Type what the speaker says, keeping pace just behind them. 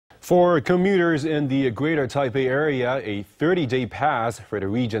For commuters in the greater Taipei area, a 30-day pass for the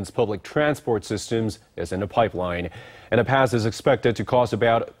region's public transport systems is in the pipeline. And the pass is expected to cost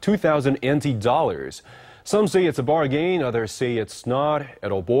about 2,000 NT dollars. Some say it's a bargain, others say it's not.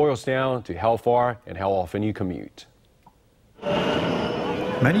 It all boils down to how far and how often you commute.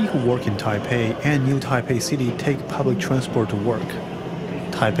 Many who work in Taipei and New Taipei City take public transport to work.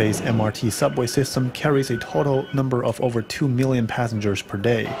 Taipei's MRT subway system carries a total number of over 2 million passengers per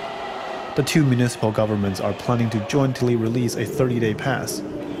day. The two municipal governments are planning to jointly release a 30-day pass.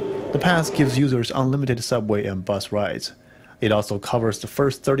 The pass gives users unlimited subway and bus rides. It also covers the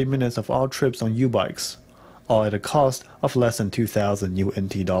first 30 minutes of all trips on U-bikes, all at a cost of less than 2,000 new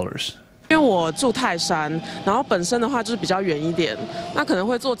NT dollars. 因为我住泰山，然后本身的话就是比较远一点，那可能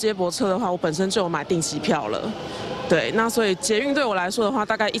会坐接驳车的话，我本身就有买定期票了。对，那所以捷运对我来说的话，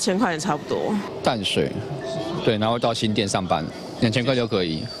大概1000块钱差不多。淡水，对，然后到新店上班，2000块就可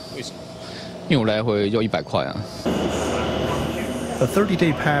以。为什么？因为我来回就100块啊。The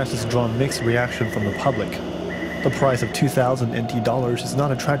 30-day pass has drawn mixed reaction from the public. The price of 2,000 NT dollars is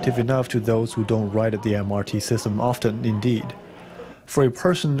not attractive enough to those who don't ride the MRT system often, indeed. For a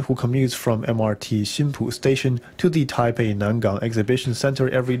person who commutes from MRT Xinpu Station to the Taipei Nangang Exhibition Center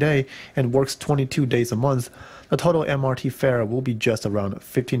every day and works 22 days a month, the total MRT fare will be just around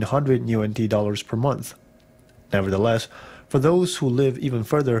 1,500 new NT dollars per month. Nevertheless, for those who live even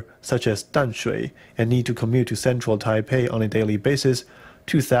further, such as Danshui, and need to commute to central Taipei on a daily basis,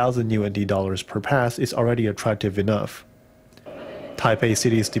 2,000 new NT dollars per pass is already attractive enough. Taipei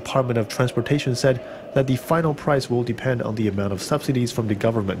City's Department of Transportation said that the final price will depend on the amount of subsidies from the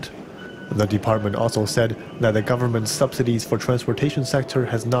government. The department also said that the government's subsidies for transportation sector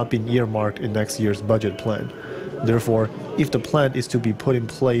has not been earmarked in next year's budget plan. Therefore, if the plan is to be put in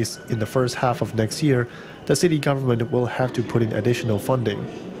place in the first half of next year, the city government will have to put in additional funding.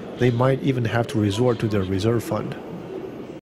 They might even have to resort to their reserve fund.